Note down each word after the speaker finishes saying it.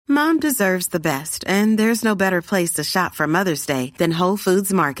Mom deserves the best, and there's no better place to shop for Mother's Day than Whole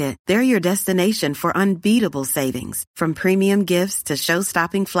Foods Market. They're your destination for unbeatable savings, from premium gifts to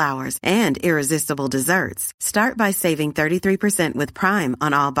show-stopping flowers and irresistible desserts. Start by saving 33% with Prime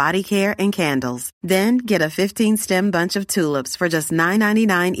on all body care and candles. Then get a 15-stem bunch of tulips for just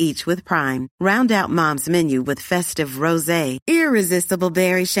 $9.99 each with Prime. Round out Mom's menu with festive rosé, irresistible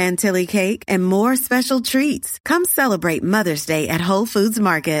berry chantilly cake, and more special treats. Come celebrate Mother's Day at Whole Foods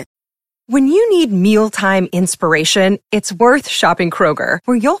Market. When you need mealtime inspiration, it's worth shopping Kroger,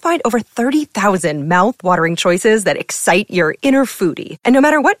 where you'll find over 30,000 mouth-watering choices that excite your inner foodie. And no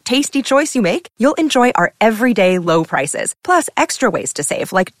matter what tasty choice you make, you'll enjoy our everyday low prices, plus extra ways to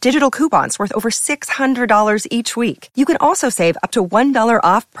save, like digital coupons worth over $600 each week. You can also save up to $1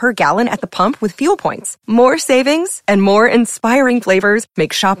 off per gallon at the pump with fuel points. More savings and more inspiring flavors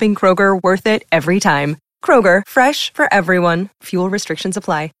make shopping Kroger worth it every time. Kroger, fresh for everyone. Fuel restrictions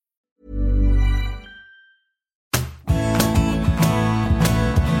apply.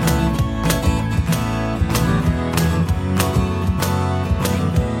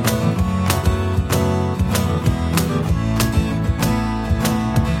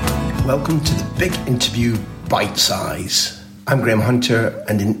 Welcome to the big interview, BITESIZE. I'm Graham Hunter,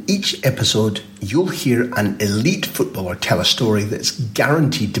 and in each episode, you'll hear an elite footballer tell a story that's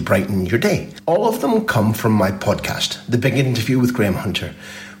guaranteed to brighten your day. All of them come from my podcast, The Big Interview with Graham Hunter,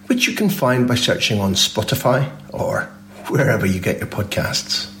 which you can find by searching on Spotify or wherever you get your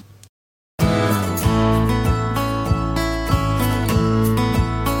podcasts.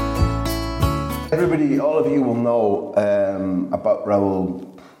 Everybody, all of you will know about Raul,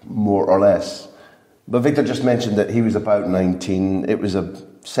 more or less. But Victor just mentioned that he was about 19. It was a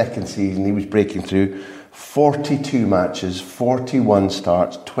second season. He was breaking through. 42 matches, 41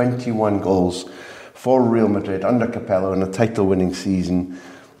 starts, 21 goals for Real Madrid under Capello in a title-winning season.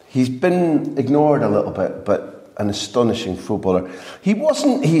 He's been ignored a little bit, but an astonishing footballer.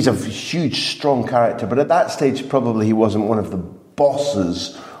 He's a huge, strong character, but at that stage probably he wasn't one of the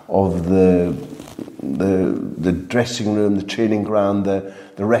bosses of the dressing room, the training ground, the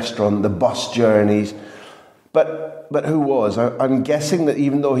restaurant, the bus journeys. But who was? I'm guessing that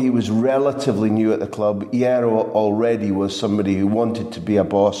even though he was relatively new at the club, Hierro already was somebody who wanted to be a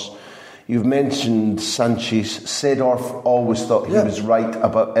boss. You've mentioned Sanchez. Seedorf always thought he was right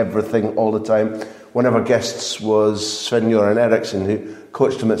about everything all the time. One of our guests was Sven-Göran Eriksson, who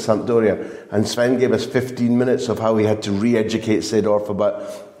coached him at Sampdoria. And Sven gave us 15 minutes of how he had to re-educate Seedorf about,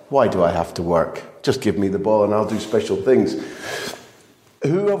 why do I have to work? Just give me the ball and I'll do special things.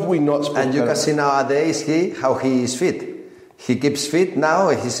 Who have we not spoken? And you can see nowadays how he is fit. He keeps fit now.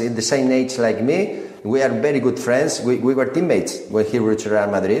 He's in the same age like me. We are very good friends. We were teammates when he reached Real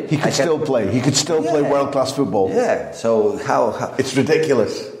Madrid. He could still play. He could still play world-class football. Yeah. So how it's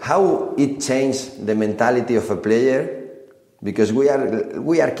ridiculous. How it changed the mentality of a player, because we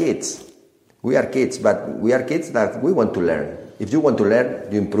are kids. We are kids, but we are kids that we want to learn. If you want to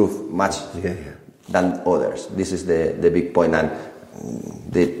learn, you improve much than others. This is the big point. And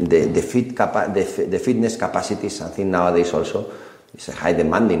the fitness capacity is something nowadays also is high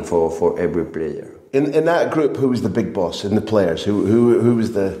demanding for every player. In that group, who was the big boss in the players? Who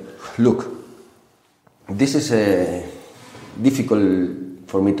was the... Look, this is difficult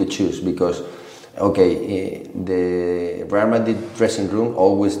for me to choose because, the Real Madrid dressing room,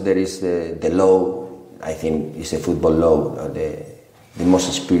 always there is the low, I think is a football low. The most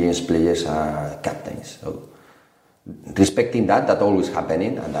experienced players are captains. So, respecting that always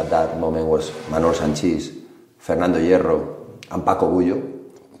happening, and at that moment was Manuel Sanchez, Fernando Hierro, and Paco Bullo.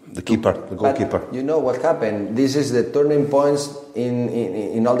 The goalkeeper. But you know what happened? This is the turning points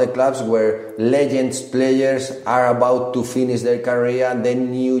in all the clubs where legends players are about to finish their career, and the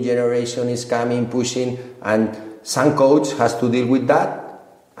new generation is coming, pushing, and some coach has to deal with that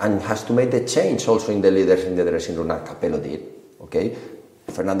and has to make the change also in the leaders in the dressing room, like Capello did. Okay,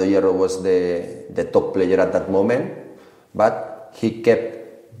 Fernando Hierro was the top player at that moment, but he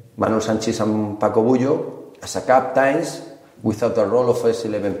kept Manuel Sanchez and Paco Bullo as a captains without the role of first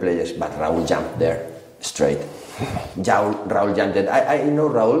 11 players. But Raul jumped there straight. Raul jumped there. I know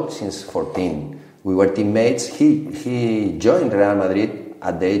Raul since 14. We were teammates. He joined Real Madrid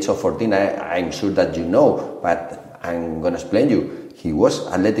at the age of 14. I'm sure that you know, but I'm going to explain you. He was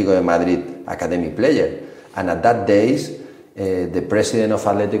Atletico de Madrid academy player, and at that days, the president of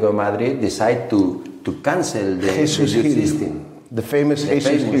Atletico de Madrid decided to cancel the youth system. The famous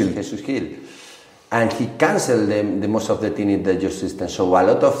Jesus Gil. And he cancelled the most of the team in the youth system. So a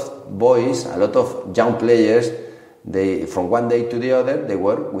lot of boys, a lot of young players, they from one day to the other, they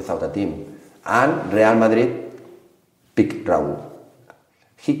were without a team. And Real Madrid picked Raul.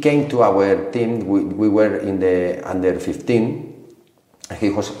 He came to our team. We were in the under 15. He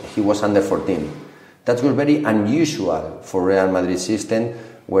was under 14. That was very unusual for Real Madrid system,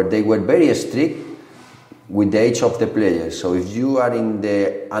 where they were very strict with the age of the players. So if you are in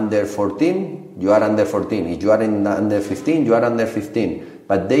the under 14, you are under 14. If you are in the under 15, you are under 15.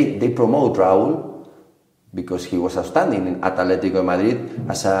 But they promote Raul because he was outstanding at Atletico Madrid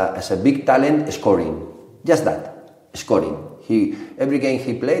as a big talent scoring. Just that, scoring. Every game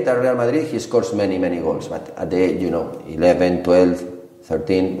he played at Real Madrid, he scores many goals. But at the age, 11, 12,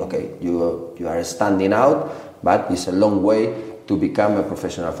 13, okay, you are standing out, but it's a long way to become a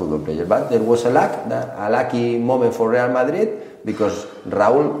professional football player. But there was a lucky moment for Real Madrid because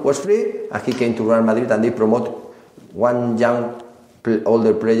Raul was free and he came to Real Madrid and they promote one young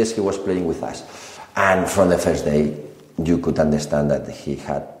older player he was playing with us. And from the first day, you could understand that he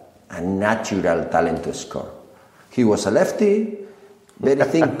had a natural talent to score. He was a lefty, very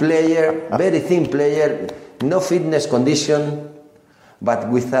thin player, no fitness condition, but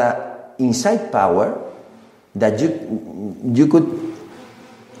with a inside power that you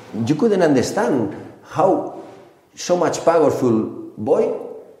couldn't understand how so much powerful boy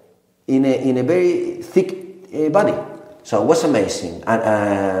in a very thick body. So it was amazing,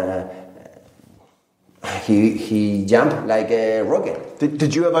 and he jumped like a rocket.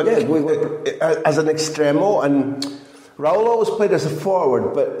 Did you have as an extremo? And Raul always played as a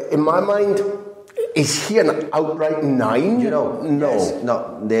forward, but in my mind, is he an outright 9? No. Yes,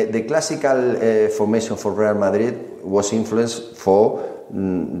 no. The classical formation for Real Madrid was influenced for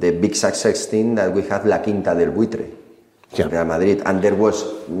the big success team that we had, La Quinta del Buitre, Real Madrid, and there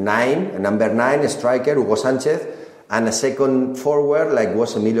was number 9, a striker, Hugo Sanchez, and a second forward like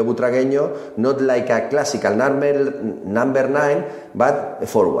was Emilio Butragueño, not like a classical number 9, but a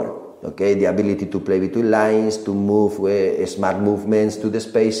forward. Okay, the ability to play between lines, to move smart movements to the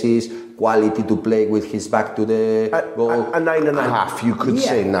spaces, quality to play with his back to the goal. A 9.5, you could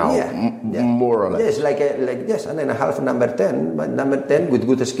say now, more or less. Yes, like a 9.5, number 10, but number 10 with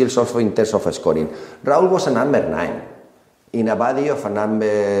good skills also in terms of scoring. Raul was a number 9 in a body of a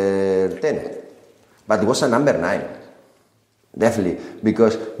number 10, but it was a number 9. Definitely,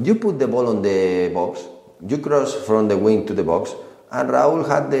 because you put the ball on the box, you cross from the wing to the box, and Raul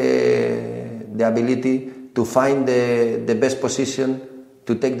had the ability to find the best position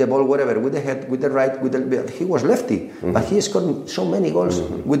to take the ball wherever, with the head, with the right, he was lefty, but he scored so many goals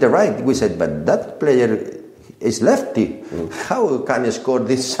with the right. We said, but that player is lefty. How can he score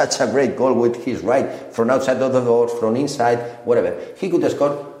such a great goal with his right, from outside of the box, from inside, whatever? He could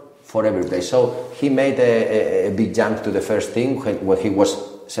score for every place. So he made a big jump to the first team when he was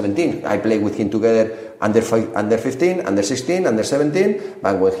 17. I played with him together under 15, under 16, under 17.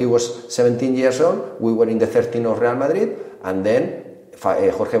 But when he was 17 years old, we were in the 13 of Real Madrid, and then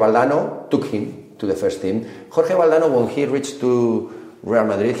Jorge Valdano took him to the first team. Jorge Valdano, when he reached to Real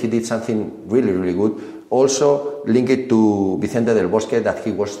Madrid, he did something really, really good. Also linked to Vicente del Bosque, that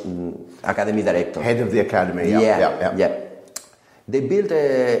he was academy director. Head of the academy, yeah. They built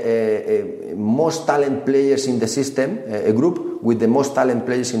most talent players in the system, a group with the most talent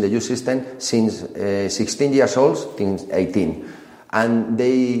players in the youth system since 16 years old, since 18. And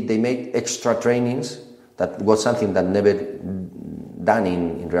they made extra trainings. That was something that never done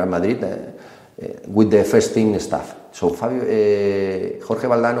in Real Madrid with the first team staff. So Jorge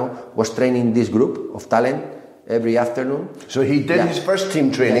Valdano was training this group of talent every afternoon. So he did his first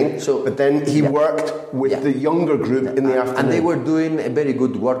team training, but then he worked with the younger group in the afternoon. And they were doing a very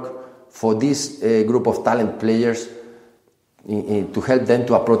good work for this group of talent players to help them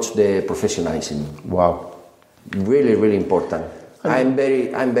to approach the professionalism. Wow. Really, really important. I'm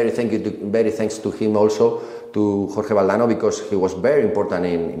very thanks to him also, to Jorge Valdano, because he was very important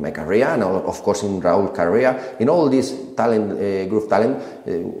in my career, and of course in Raul's career. In all this talent, group talent,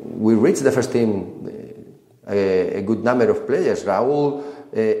 we reached the first team a good number of players: Raul,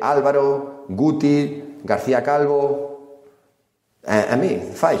 Álvaro, Guti, García Calvo, and me,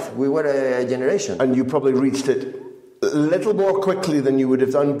 5. We were a generation. And you probably reached it a little more quickly than you would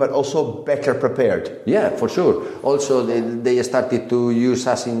have done, but also better prepared. Yeah, for sure. Also, they started to use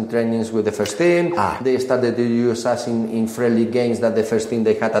us in trainings with the first team. They started to use us in friendly games that the first team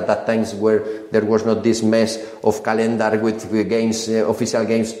they had at that times, where there was not this mess of calendar with games, official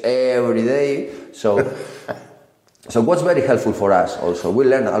games every day. So it was very helpful for us also. We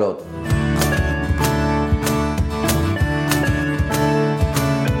learned a lot.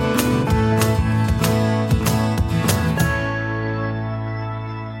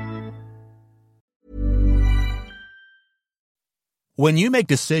 When you make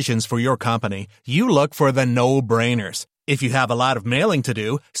decisions for your company, you look for the no-brainers. If you have a lot of mailing to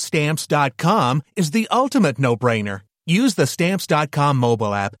do, Stamps.com is the ultimate no-brainer. Use the Stamps.com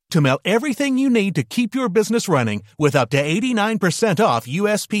mobile app to mail everything you need to keep your business running with up to 89% off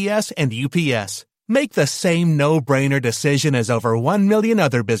USPS and UPS. Make the same no-brainer decision as over 1 million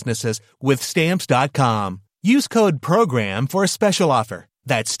other businesses with Stamps.com. Use code PROGRAM for a special offer.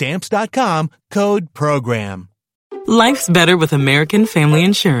 That's Stamps.com, code PROGRAM. Life's better with American Family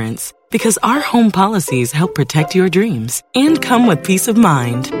Insurance because our home policies help protect your dreams and come with peace of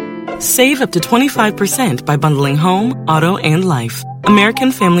mind. Save up to 25% by bundling home, auto, and life.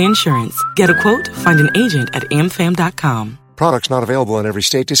 American Family Insurance. Get a quote, find an agent at amfam.com. Products not available in every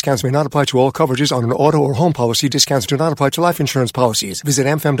state. Discounts may not apply to all coverages on an auto or home policy. Discounts do not apply to life insurance policies. Visit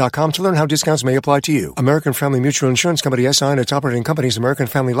amfam.com to learn how discounts may apply to you. American Family Mutual Insurance Company, SI, and its operating companies, American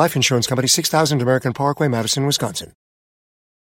Family Life Insurance Company, 6000 American Parkway, Madison, Wisconsin.